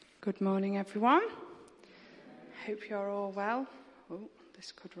Good morning, everyone. Hope you're all well. Oh,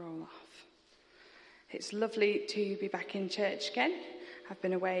 this could roll off. It's lovely to be back in church again. I've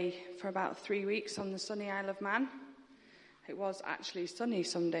been away for about 3 weeks on the sunny Isle of Man. It was actually sunny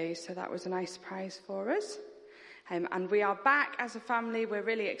some days, so that was a nice surprise for us. And we are back as a family. We're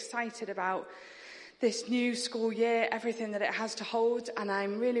really excited about this new school year, everything that it has to hold, and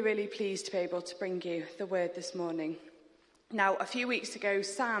I'm really, really pleased to be able to bring you the word this morning. Now, a few weeks ago,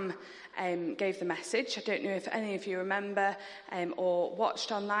 Sam gave the message. I don't know if any of you remember or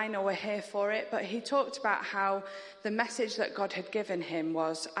watched online or were here for it, but he talked about how the message that God had given him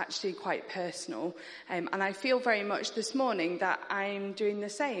was actually quite personal. And I feel very much this morning that I'm doing the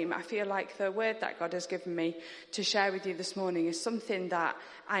same. I feel like the word that God has given me to share with you this morning is something that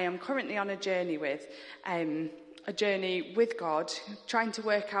I am currently on a journey with. A journey with God, trying to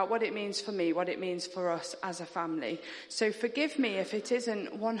work out what it means for me, what it means for us as a family. So forgive me if it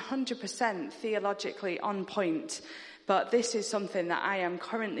isn't 100% theologically on point, but this is something that I am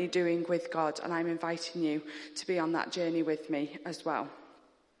currently doing with God, and I'm inviting you to be on that journey with me as well.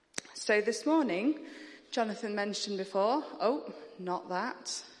 So this morning, Jonathan mentioned before, not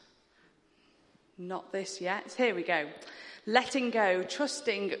that, not this yet, here we go. Letting go,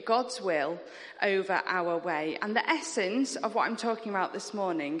 trusting God's will over our way. And the essence of what I'm talking about this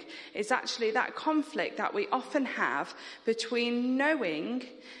morning is actually that conflict that we often have between knowing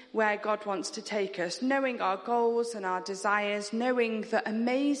where God wants to take us, knowing our goals and our desires, knowing the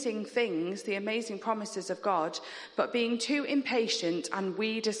amazing things, the amazing promises of God, but being too impatient and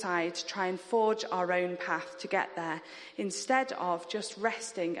we decide to try and forge our own path to get there instead of just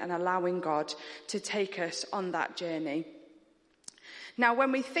resting and allowing God to take us on that journey. Now,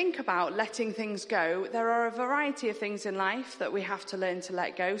 when we think about letting things go, there are a variety of things in life that we have to learn to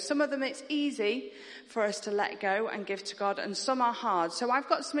let go. Some of them it's easy for us to let go and give to God, and some are hard. So I've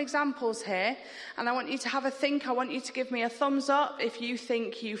got some examples here, and I want you to have a think. I want you to give me a thumbs up if you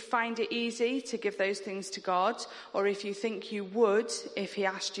think you find it easy to give those things to God, or if you think you would if he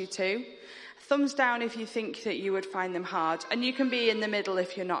asked you to. Thumbs down if you think that you would find them hard, and you can be in the middle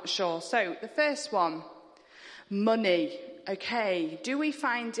if you're not sure. So the first one, money. Okay, do we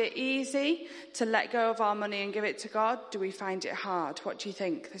find it easy to let go of our money and give it to God? Do we find it hard? What do you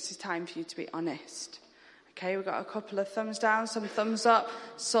think? This is time for you to be honest. Okay, we've got a couple of thumbs down, some thumbs up,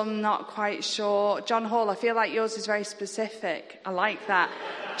 some not quite sure. John Hall, I feel like yours is very specific. I like that.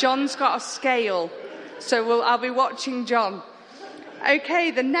 John's got a scale, so I'll be watching John. Okay,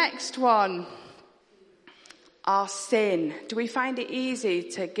 the next one. Our sin. Do we find it easy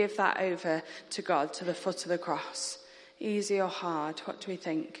to give that over to God, to the foot of the cross? Easy or hard? What do we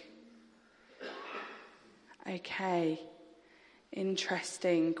think? Okay.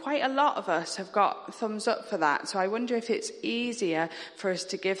 Interesting. Quite a lot of us have got thumbs up for that. So I wonder if it's easier for us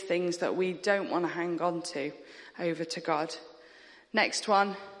to give things that we don't want to hang on to over to God. Next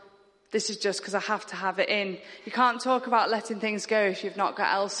one. This is just because I have to have it in. You can't talk about letting things go if you've not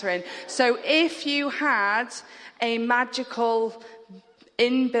got Elsa in. So if you had a magical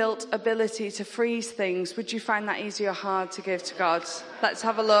inbuilt ability to freeze things, would you find that easy or hard to give to God? Let's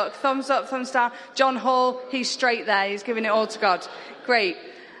have a look. Thumbs up, thumbs down. John Hall, he's straight there. He's giving it all to God. Great.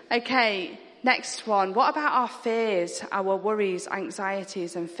 Okay, next one. What about our fears, our worries,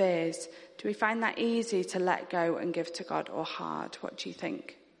 anxieties and fears? Do we find that easy to let go and give to God, or hard? What do you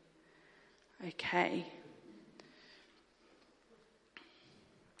think? Okay.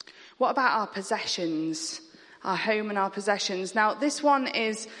 What about our possessions? Our home and our possessions. Now, this one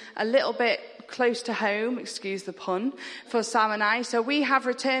is a little bit close to home, excuse the pun, for Sam and I. So we have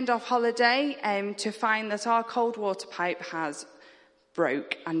returned off holiday to find that our cold water pipe has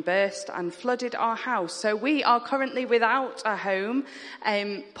broke and burst and flooded our house. So we are currently without a home.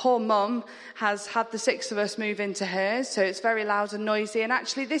 Poor mum has had the 6 of us move into hers, so it's very loud and noisy. And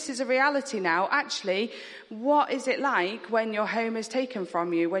actually, this is a reality now. Actually, what is it like when your home is taken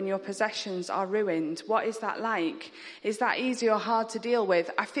from you, when your possessions are ruined? What is that like? Is that easy or hard to deal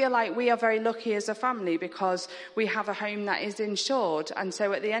with? I feel like we are very lucky as a family because we have a home that is insured. And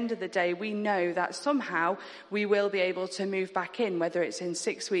so at the end of the day, we know that somehow we will be able to move back in, whether it's in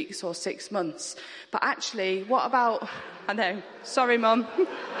 6 weeks or 6 months. But actually, what about... I know. Sorry, Mum.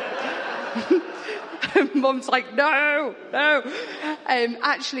 Mum's like, no.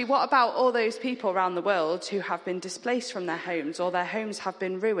 Actually, what about all those people around the world who have been displaced from their homes or their homes have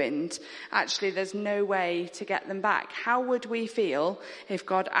been ruined? Actually, there's no way to get them back. How would we feel if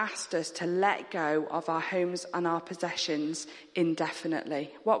God asked us to let go of our homes and our possessions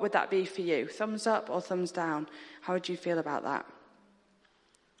indefinitely? What would that be for you? Thumbs up or thumbs down? How would you feel about that?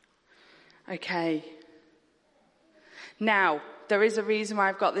 Okay. Now, there is a reason why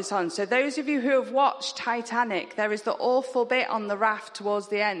I've got this on. So those of you who have watched Titanic, there is the awful bit on the raft towards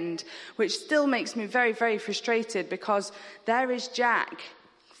the end, which still makes me very, very frustrated, because there is Jack,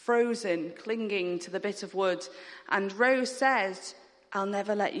 frozen, clinging to the bit of wood. And Rose says, "I'll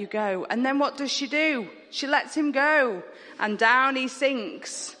never let you go." And then what does she do? She lets him go, and down he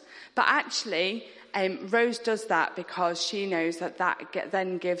sinks. But actually, Rose does that because she knows that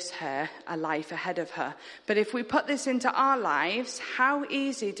then gives her a life ahead of her. But if we put this into our lives, how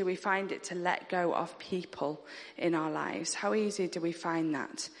easy do we find it to let go of people in our lives? How easy do we find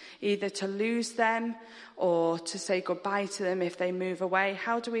that? Either to lose them or to say goodbye to them if they move away.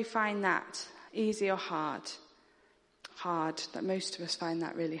 How do we find that? Easy or hard? Hard. That most of us find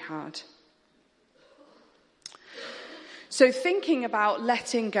that really hard. So thinking about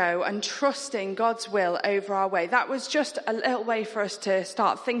letting go and trusting God's will over our way, that was just a little way for us to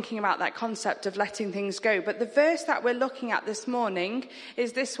start thinking about that concept of letting things go. But the verse that we're looking at this morning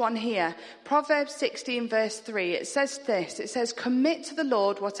is this one here. Proverbs 16 verse 3. It says this. It says, "Commit to the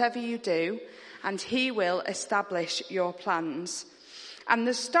Lord whatever you do, and he will establish your plans." And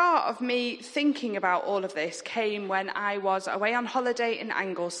the start of me thinking about all of this came when I was away on holiday in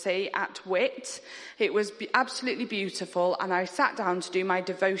Anglesey at Whit. It was absolutely beautiful, and I sat down to do my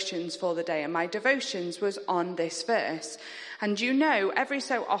devotions for the day, and my devotions was on this verse. And you know, every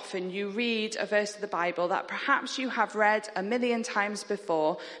so often you read a verse of the Bible that perhaps you have read a million times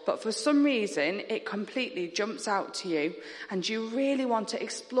before, but for some reason it completely jumps out to you, and you really want to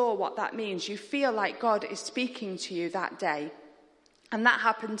explore what that means. You feel like God is speaking to you that day. And that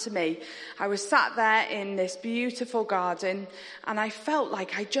happened to me. I was sat there in this beautiful garden, and I felt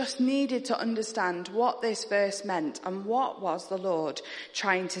like I just needed to understand what this verse meant and what was the Lord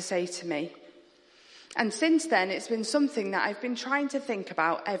trying to say to me. And since then, it's been something that I've been trying to think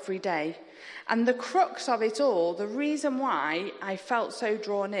about every day. And the crux of it all, the reason why I felt so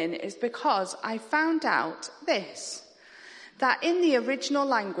drawn in, is because I found out this, that in the original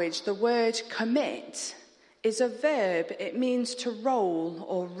language, the word commit is a verb. It means to roll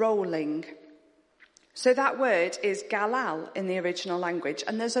or rolling. So that word is galal in the original language,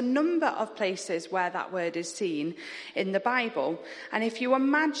 and there's a number of places where that word is seen in the Bible. And if you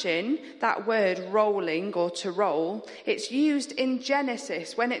imagine that word rolling or to roll, it's used in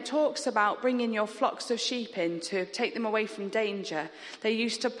Genesis when it talks about bringing your flocks of sheep in to take them away from danger. They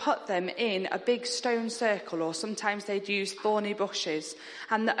used to put them in a big stone circle, or sometimes they'd use thorny bushes,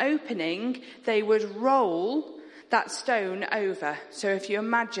 and the opening, they would roll that stone over. So if you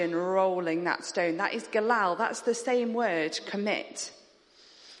imagine rolling that stone, that is galal. That's the same word, commit.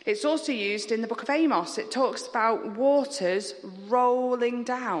 It's also used in the book of Amos. It talks about waters rolling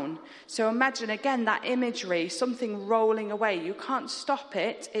down. So imagine again that imagery, something rolling away. You can't stop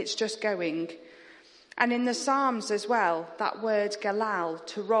it, it's just going. And in the Psalms as well, that word galal,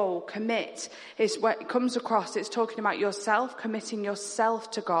 to roll, commit, is what it comes across. It's talking about yourself, committing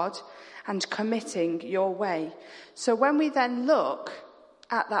yourself to God, and committing your way. So when we then look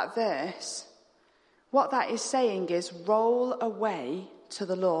at that verse, what that is saying is roll away to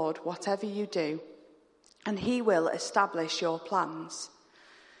the Lord, whatever you do, and he will establish your plans.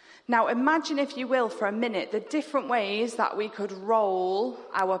 Now imagine, if you will, for a minute, the different ways that we could roll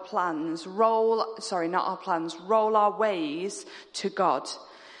our plans, roll our ways to God.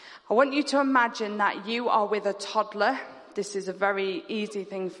 I want you to imagine that you are with a toddler. This is a very easy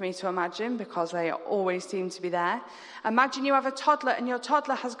thing for me to imagine because they always seem to be there. Imagine you have a toddler and your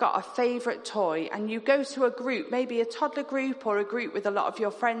toddler has got a favourite toy, and you go to a group, maybe a toddler group or a group with a lot of your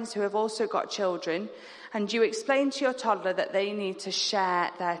friends who have also got children, and you explain to your toddler that they need to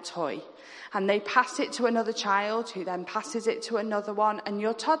share their toy. And they pass it to another child who then passes it to another one, and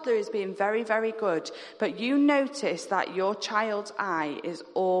your toddler is being very, very good, but you notice that your child's eye is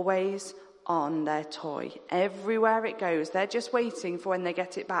always on their toy. Everywhere it goes, they're just waiting for when they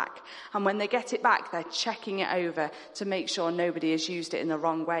get it back. And when they get it back, they're checking it over to make sure nobody has used it in the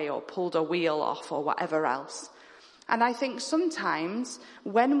wrong way or pulled a wheel off or whatever else. And I think sometimes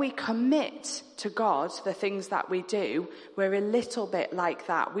when we commit to God, the things that we do, we're a little bit like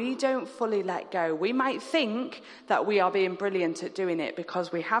that. We don't fully let go. We might think that we are being brilliant at doing it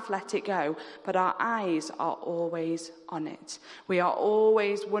because we have let it go, but our eyes are always on it. We are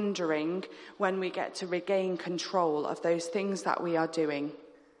always wondering when we get to regain control of those things that we are doing.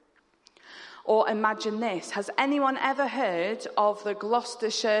 Or imagine this. Has anyone ever heard of the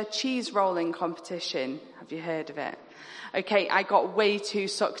Gloucestershire cheese rolling competition? Have you heard of it? Okay, I got way too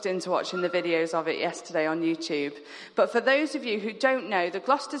sucked into watching the videos of it yesterday on YouTube. But for those of you who don't know, the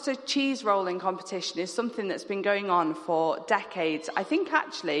Gloucestershire cheese rolling competition is something that's been going on for decades. I think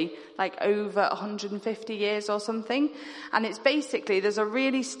actually like over 150 years or something. And it's basically, there's a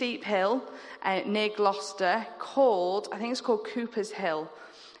really steep hill near Gloucester I think it's called Cooper's Hill.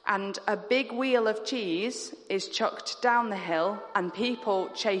 And a big wheel of cheese is chucked down the hill and people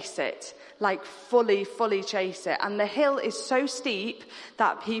chase it, like fully chase it. And the hill is so steep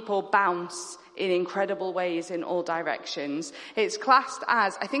that people bounce in incredible ways in all directions. I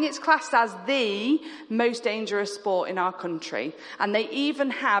think it's classed as the most dangerous sport in our country. And they even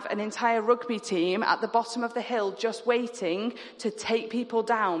have an entire rugby team at the bottom of the hill just waiting to take people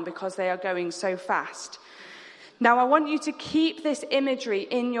down because they are going so fast. Now, I want you to keep this imagery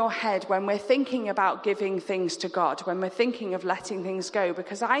in your head when we're thinking about giving things to God, when we're thinking of letting things go,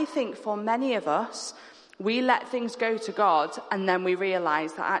 because I think for many of us, we let things go to God and then we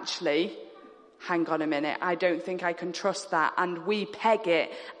realize that actually, hang on a minute, I don't think I can trust that. And we peg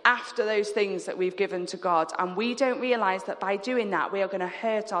it after those things that we've given to God. And we don't realize that by doing that, we are going to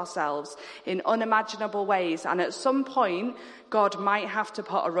hurt ourselves in unimaginable ways. And at some point, God might have to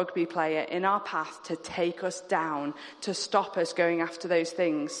put a rugby player in our path to take us down, to stop us going after those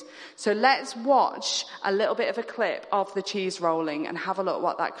things. So let's watch a little bit of a clip of the cheese rolling and have a look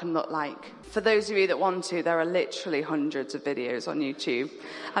what that can look like. For those of you that want to, there are literally hundreds of videos on YouTube,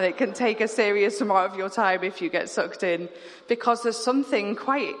 and it can take a serious amount of your time if you get sucked in, because there's something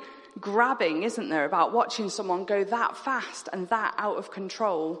quite grabbing, isn't there, about watching someone go that fast and that out of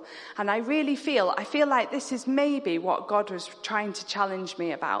control. And I feel like this is maybe what God was trying to challenge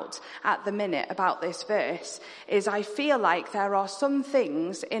me about at the minute about this verse, is I feel like there are some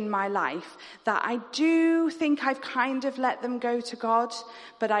things in my life that I do think I've kind of let them go to God,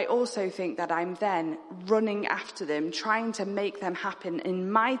 but I also think that I'm then running after them, trying to make them happen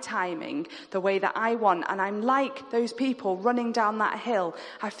in my timing, the way that I want. And I'm like those people running down that hill.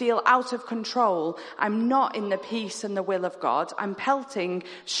 I feel out of control. I'm not in the peace and the will of God. I'm pelting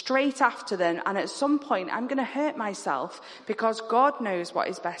straight after them. And at some point, I'm going to hurt myself because God knows what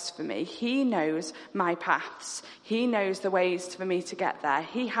is best for me. He knows my paths. He knows the ways for me to get there.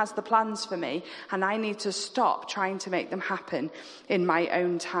 He has the plans for me. And I need to stop trying to make them happen in my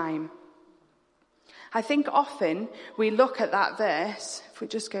own time. I think often we look at that verse, if we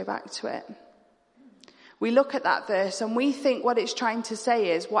just go back to it. We look at that verse and we think what it's trying to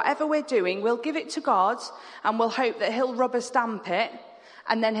say is whatever we're doing, we'll give it to God and we'll hope that he'll rubber stamp it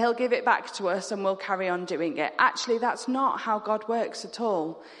and then he'll give it back to us and we'll carry on doing it. Actually, that's not how God works at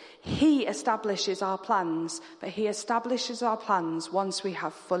all. He establishes our plans, but he establishes our plans once we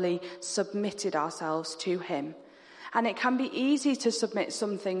have fully submitted ourselves to him. And it can be easy to submit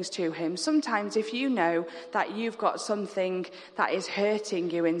some things to him. Sometimes if you know that you've got something that is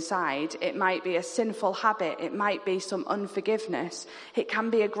hurting you inside, it might be a sinful habit, it might be some unforgiveness. It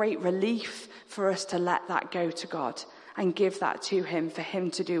can be a great relief for us to let that go to God and give that to him for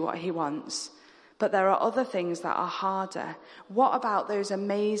him to do what he wants. But there are other things that are harder. What about those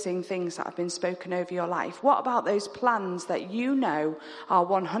amazing things that have been spoken over your life? What about those plans that you know are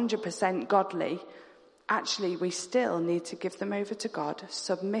 100% godly? Actually, we still need to give them over to God,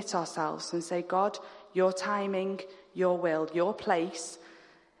 submit ourselves and say, God, your timing, your will, your place.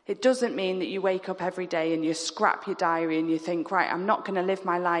 It doesn't mean that you wake up every day and you scrap your diary and you think, right, I'm not going to live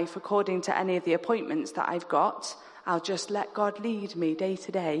my life according to any of the appointments that I've got. I'll just let God lead me day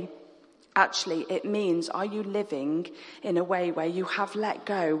to day. Actually, it means, are you living in a way where you have let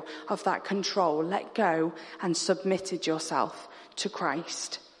go of that control, let go and submitted yourself to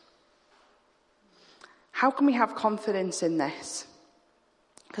Christ? How can we have confidence in this?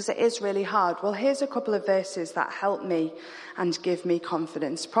 Because it is really hard. Well, here's a couple of verses that help me and give me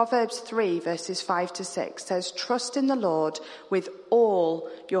confidence. Proverbs 3 verses 5-6 says, trust in the Lord with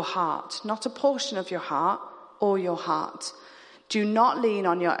all your heart, not a portion of your heart, all your heart. Do not lean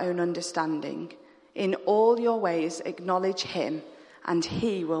on your own understanding. In all your ways acknowledge him and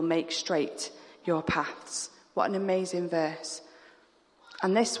he will make straight your paths. What an amazing verse.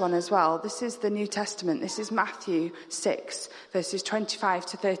 And this one as well, this is the New Testament. This is Matthew 6, verses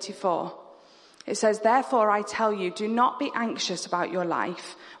 25-34. It says, therefore I tell you, do not be anxious about your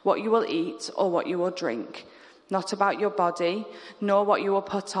life, what you will eat or what you will drink, not about your body, nor what you will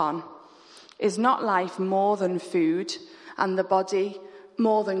put on. Is not life more than food, and the body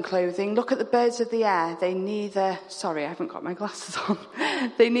more than clothing? Look at the birds of the air. They neither, I haven't got my glasses on.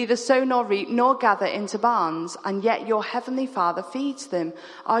 They neither sow nor reap nor gather into barns, and yet your heavenly Father feeds them.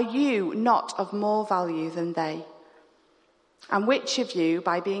 Are you not of more value than they? And which of you,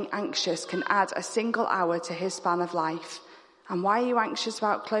 by being anxious, can add a single hour to his span of life? And why are you anxious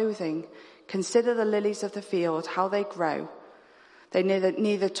about clothing? Consider the lilies of the field, how they grow. They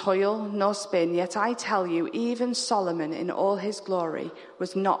neither toil nor spin, yet I tell you, even Solomon in all his glory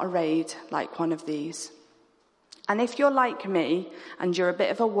was not arrayed like one of these. And if you're like me and you're a bit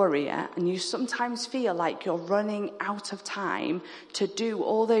of a worrier and you sometimes feel like you're running out of time to do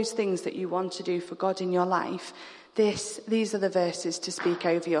all those things that you want to do for God in your life, these are the verses to speak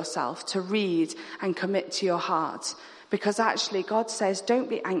over yourself, to read and commit to your heart. Because actually God says, don't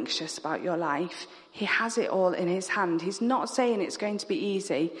be anxious about your life. He has it all in his hand. He's not saying it's going to be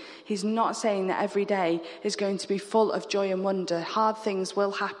easy. He's not saying that every day is going to be full of joy and wonder. Hard things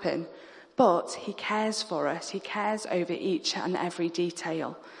will happen. But he cares for us. He cares over each and every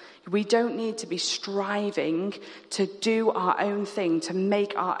detail. We don't need to be striving to do our own thing, to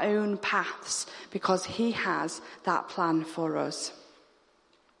make our own paths, because he has that plan for us.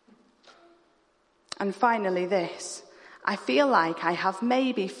 And finally this. I feel like I have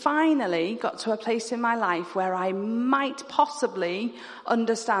maybe finally got to a place in my life where I might possibly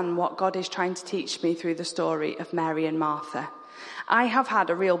understand what God is trying to teach me through the story of Mary and Martha. I have had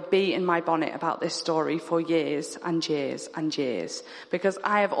a real bee in my bonnet about this story for years and years and years, because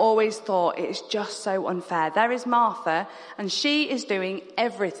I have always thought it's just so unfair. There is Martha, and she is doing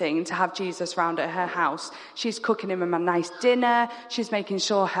everything to have Jesus round at her house. She's cooking him a nice dinner. She's making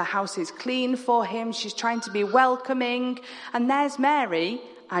sure her house is clean for him. She's trying to be welcoming. And there's Mary,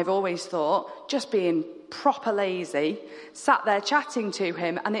 I've always thought, just being proper lazy, sat there chatting to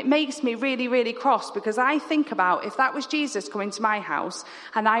him. And it makes me really, really cross, because I think about if that was Jesus coming to my house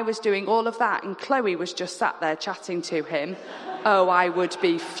and I was doing all of that and Chloe was just sat there chatting to him, oh, I would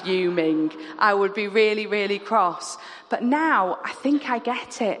be fuming. I would be really, really cross. But now I think I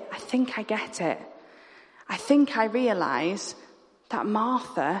get it. I think I realise that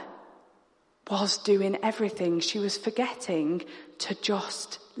Martha was doing everything. She was forgetting to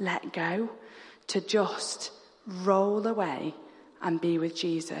just let go, to just roll away and be with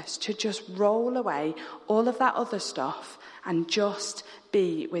Jesus, to just roll away all of that other stuff and just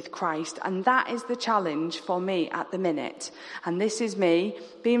be with Christ. And that is the challenge for me at the minute. And this is me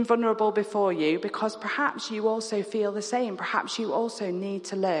being vulnerable before you, because perhaps you also feel the same. Perhaps you also need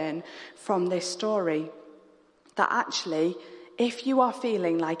to learn from this story that actually, if you are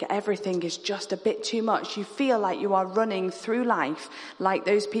feeling like everything is just a bit too much, you feel like you are running through life like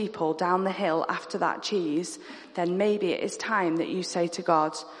those people down the hill after that cheese, then maybe it is time that you say to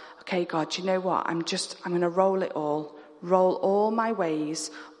God, okay, God, you know what? I'm going to roll it all my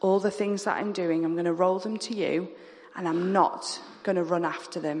ways, all the things that I'm doing, I'm going to roll them to you, and I'm not going to run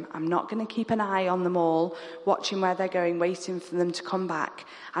after them. I'm not going to keep an eye on them all, watching where they're going, waiting for them to come back.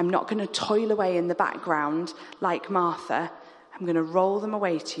 I'm not going to toil away in the background like Martha. I'm going to roll them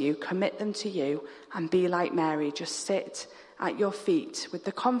away to you, commit them to you, and be like Mary, just sit at your feet with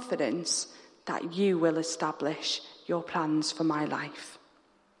the confidence that you will establish your plans for my life.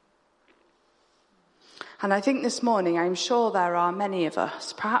 And I think this morning, I'm sure there are many of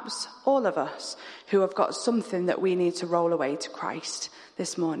us, perhaps all of us, who have got something that we need to roll away to Christ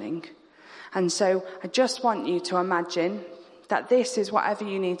this morning. And so I just want you to imagine that this is whatever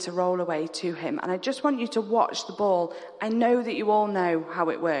you need to roll away to him. And I just want you to watch the ball. I know that you all know how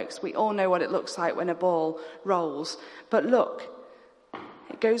it works. We all know what it looks like when a ball rolls. But look,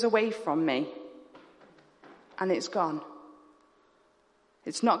 it goes away from me and it's gone.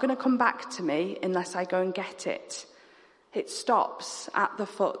 It's not going to come back to me unless I go and get it. It stops at the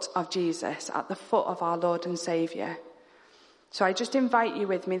foot of Jesus, at the foot of our Lord and Saviour. So I just invite you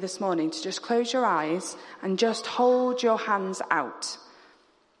with me this morning to just close your eyes and just hold your hands out.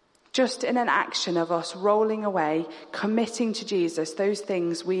 Just in an action of us rolling away, committing to Jesus, those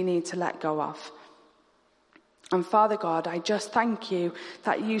things we need to let go of. And Father God, I just thank you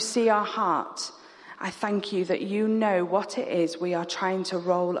that you see our heart. I thank you that you know what it is we are trying to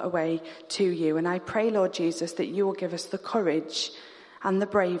roll away to you. And I pray, Lord Jesus, that you will give us the courage and the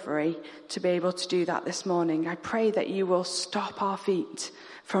bravery to be able to do that this morning. I pray that you will stop our feet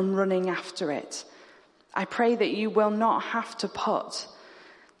from running after it. I pray that you will not have to put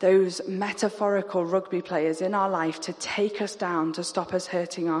those metaphorical rugby players in our life to take us down, to stop us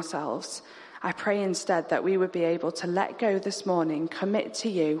hurting ourselves. I pray instead that we would be able to let go this morning, commit to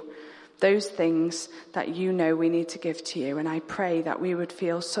you those things that you know we need to give to you. And I pray that we would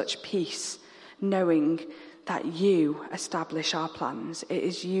feel such peace knowing that you establish our plans. It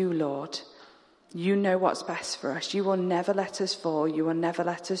is you, Lord. You know what's best for us. You will never let us fall. You will never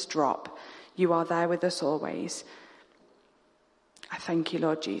let us drop. You are there with us always. I thank you,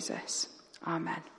 Lord Jesus. Amen.